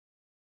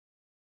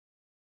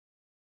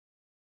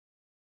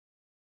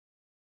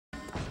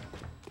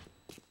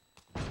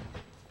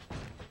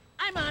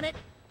I'm on it.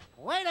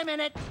 Wait a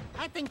minute.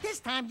 I think this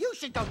time you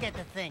should go get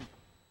the thing.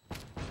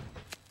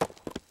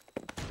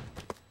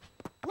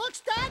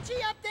 Looks dodgy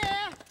up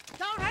there.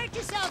 Don't hurt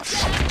yourself,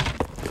 Jack.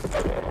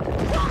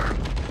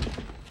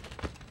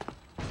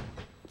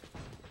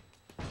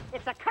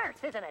 It's a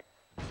curse, isn't it?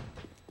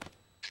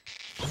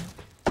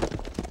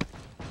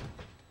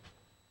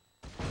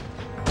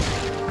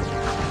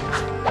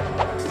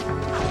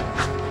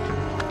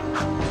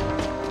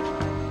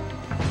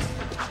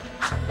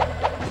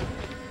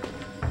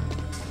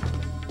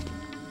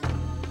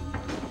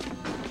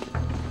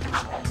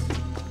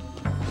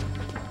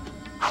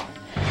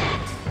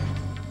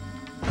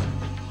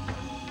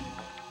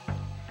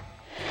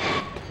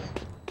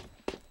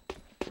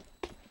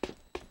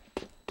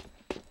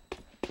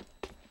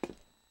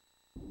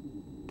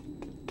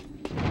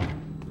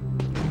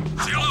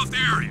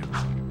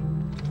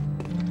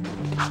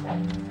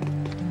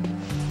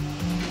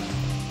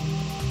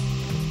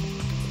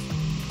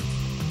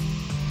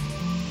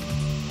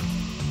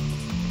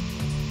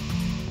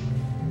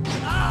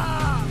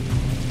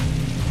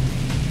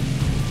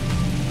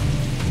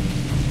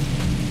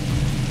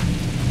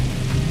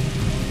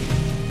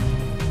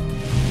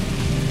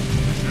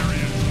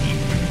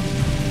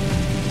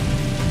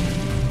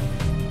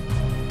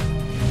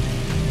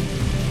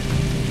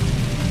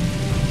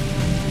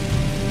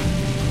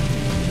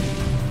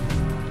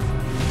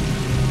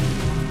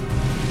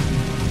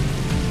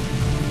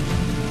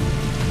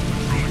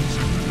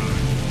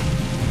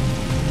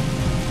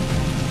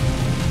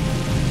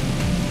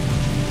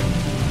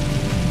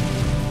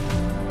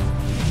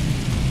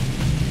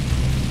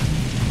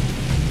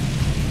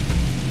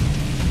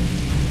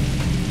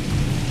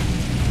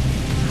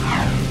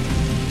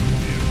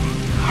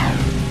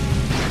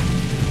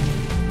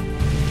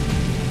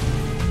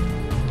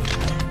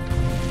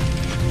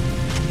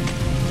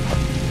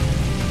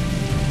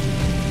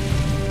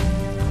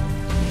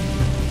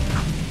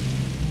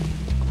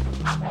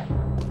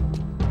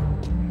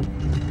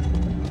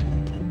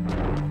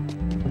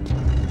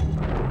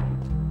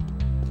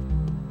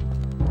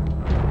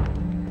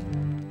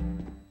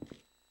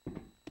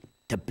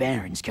 The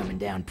Baron's coming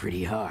down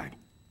pretty hard.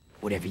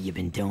 Whatever you've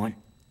been doing,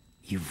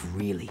 you've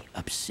really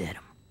upset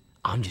him.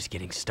 I'm just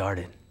getting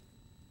started.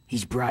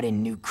 He's brought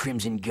in new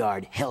Crimson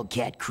Guard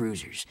Hellcat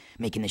cruisers,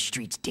 making the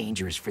streets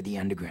dangerous for the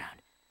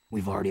underground.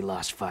 We've already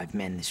lost 5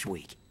 men this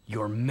week.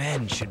 Your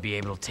men should be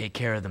able to take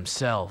care of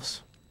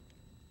themselves.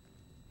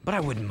 But I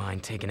wouldn't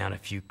mind taking out a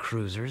few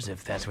cruisers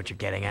if that's what you're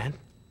getting at.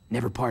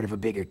 Never part of a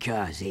bigger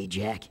cause, eh,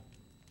 Jack?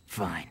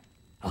 Fine.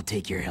 I'll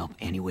take your help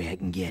any way I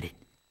can get it.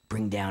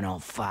 Bring down all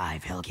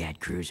 5 Hellcat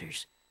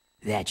cruisers.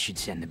 That should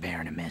send the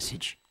Baron a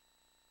message.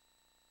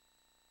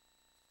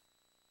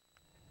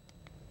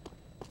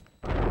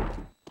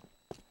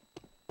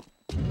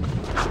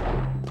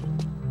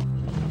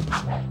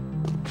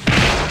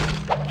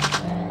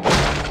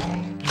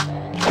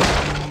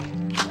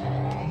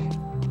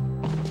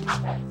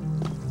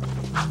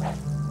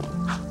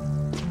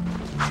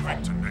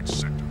 Moving to next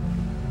sector.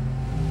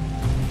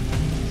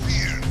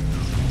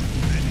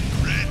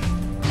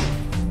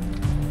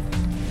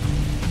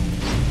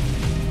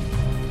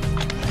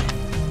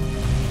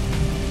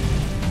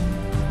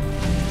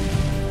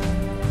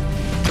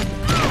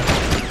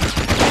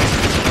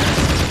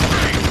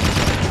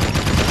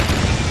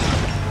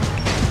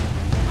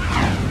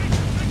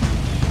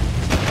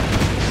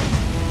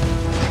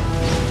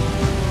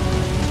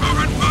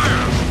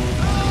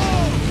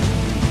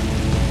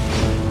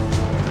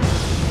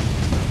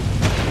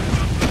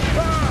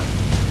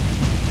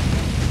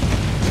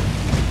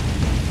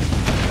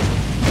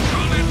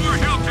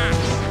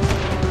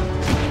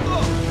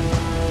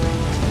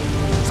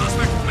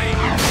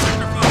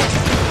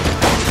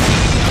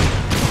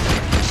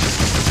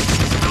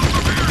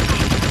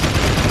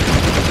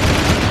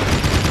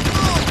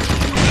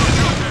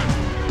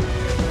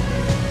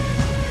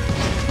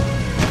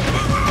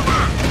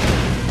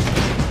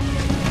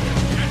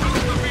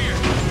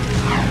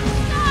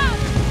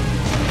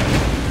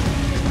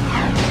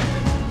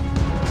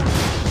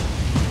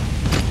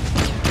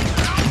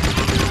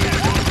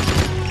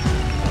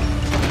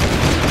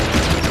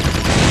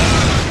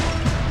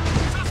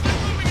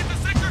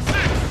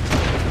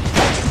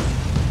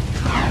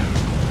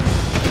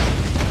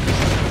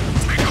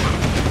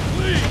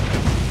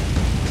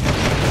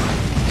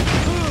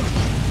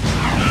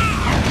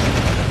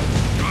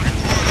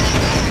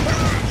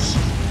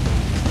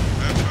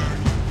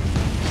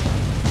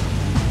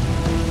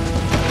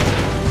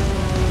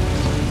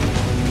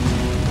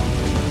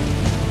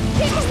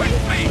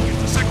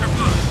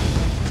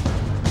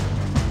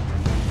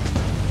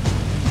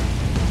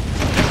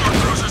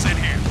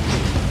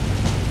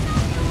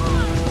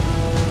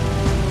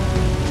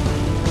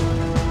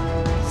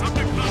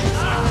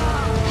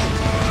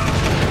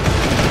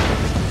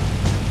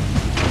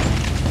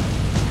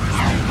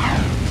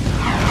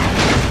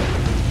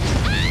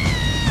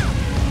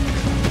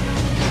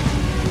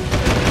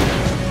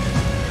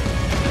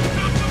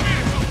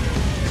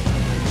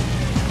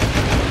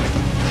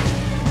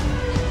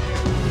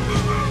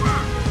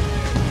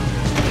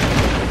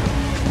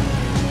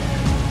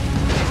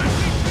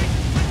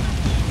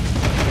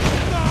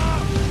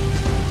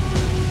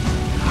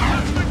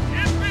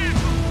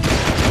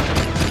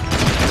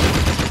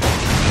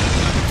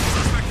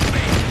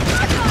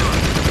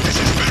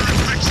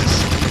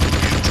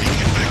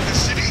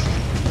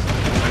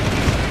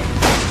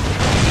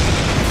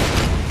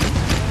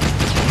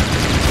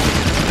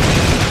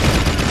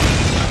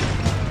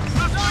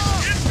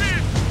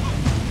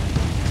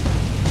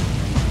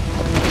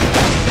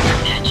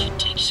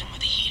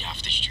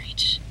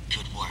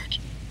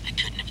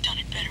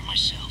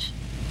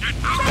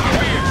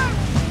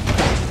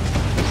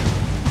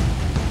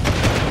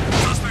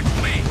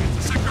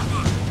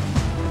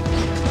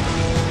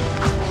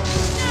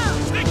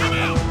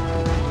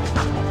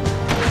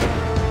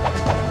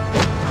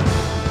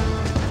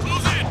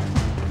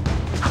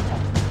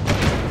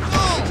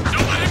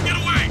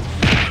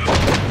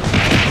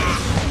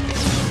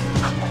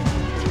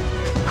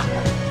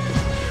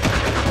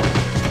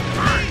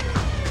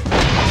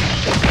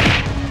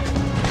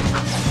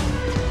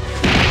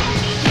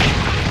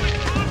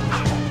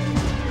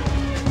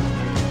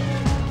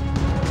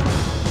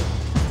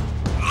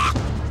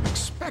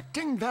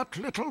 Trusting that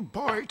little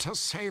boy to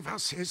save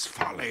us is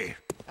folly.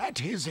 At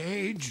his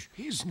age,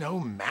 he's no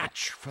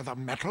match for the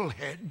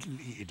metalhead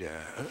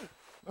leader.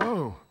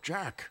 Oh,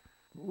 Jack,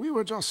 we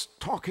were just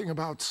talking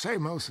about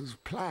Samos's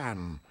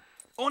plan.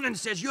 Onan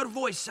says your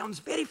voice sounds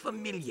very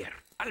familiar.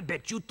 I'll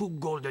bet you two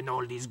golden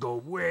oldies go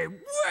way,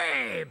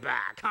 way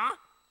back, huh?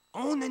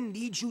 Onan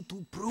needs you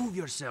to prove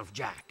yourself,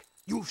 Jack.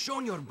 You've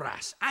shown your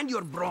brass and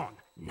your brawn.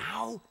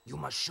 Now you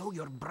must show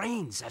your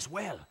brains as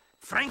well.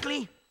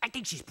 Frankly, I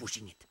think she's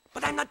pushing it.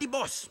 But I'm not the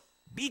boss.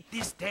 Beat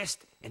this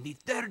test, and the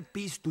third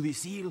piece to the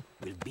seal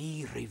will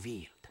be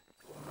revealed.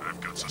 I've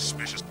got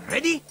suspicious...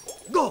 Ready?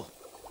 Go!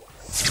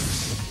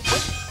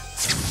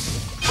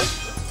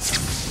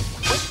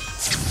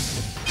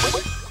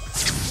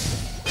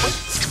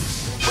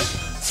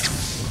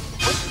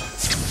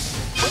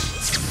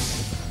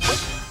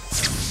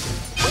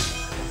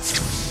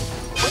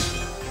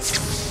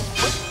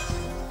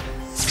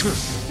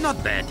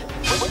 Not bad.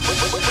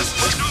 This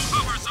is no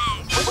hover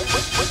zone!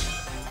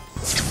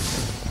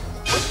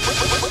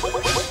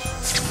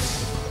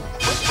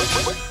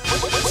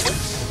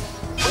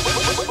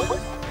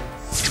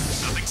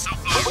 Nothing so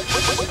far.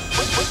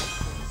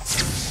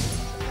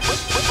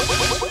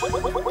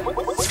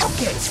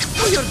 Okay,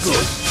 so you're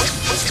good.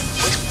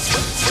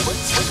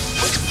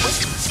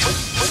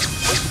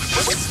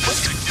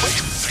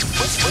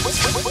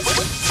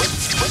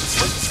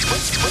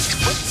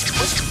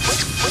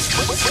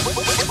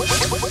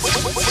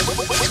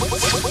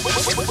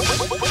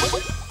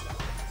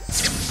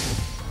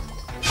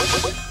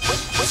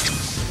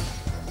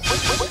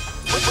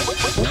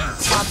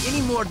 Not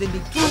any more than the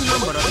true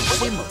number of each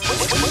symbol.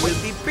 You will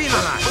be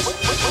penalized.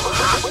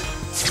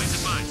 Please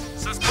advise.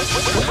 Suspect.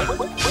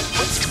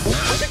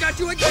 They got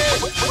you again!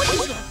 What is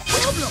your problem?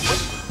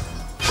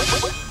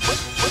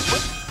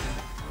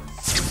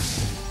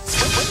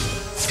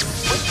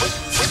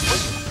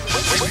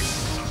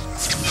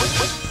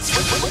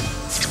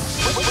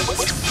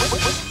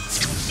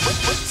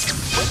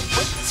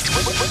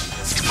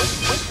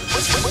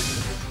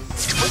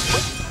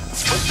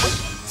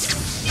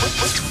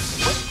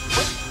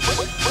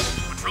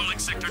 Patrolling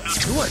sector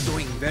number. You are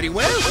doing very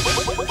well.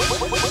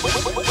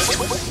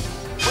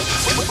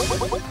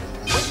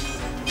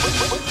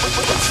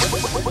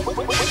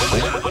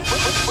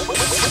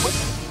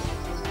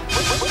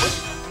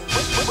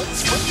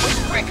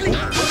 Quickly,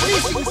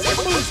 releasing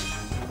symbols.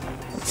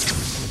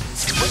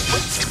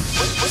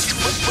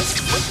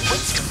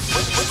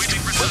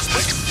 Waiting for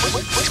suspects.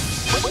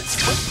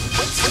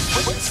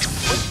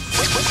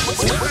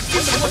 That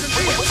symbol wasn't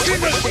there.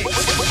 Seriously.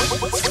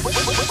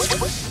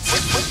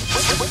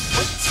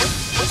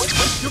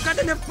 You got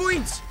enough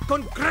points.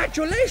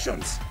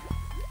 Congratulations.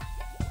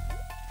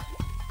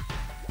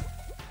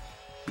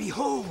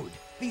 Behold,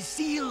 the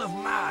seal of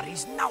Mar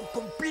is now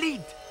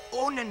complete.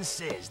 Onan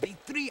says the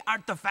 3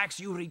 artifacts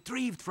you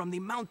retrieved from the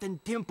mountain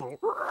temple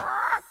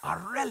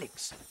are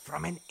relics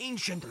from an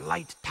ancient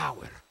light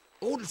tower.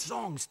 Old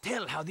songs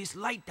tell how this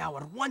light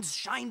tower once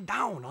shined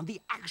down on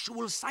the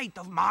actual site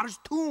of Mar's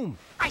tomb.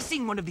 I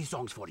sing one of these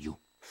songs for you.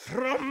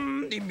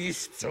 From the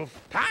mists of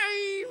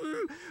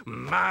time,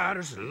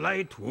 Mars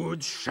light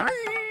would shine.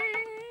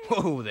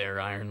 Whoa there,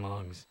 Iron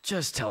Lungs.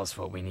 Just tell us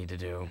what we need to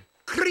do.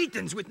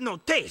 Cretins with no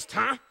taste,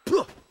 huh?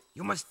 Puh.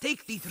 You must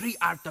take the 3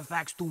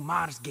 artifacts to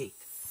Mars Gate.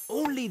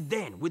 Only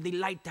then will the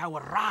light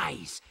tower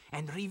rise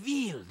and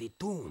reveal the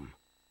tomb.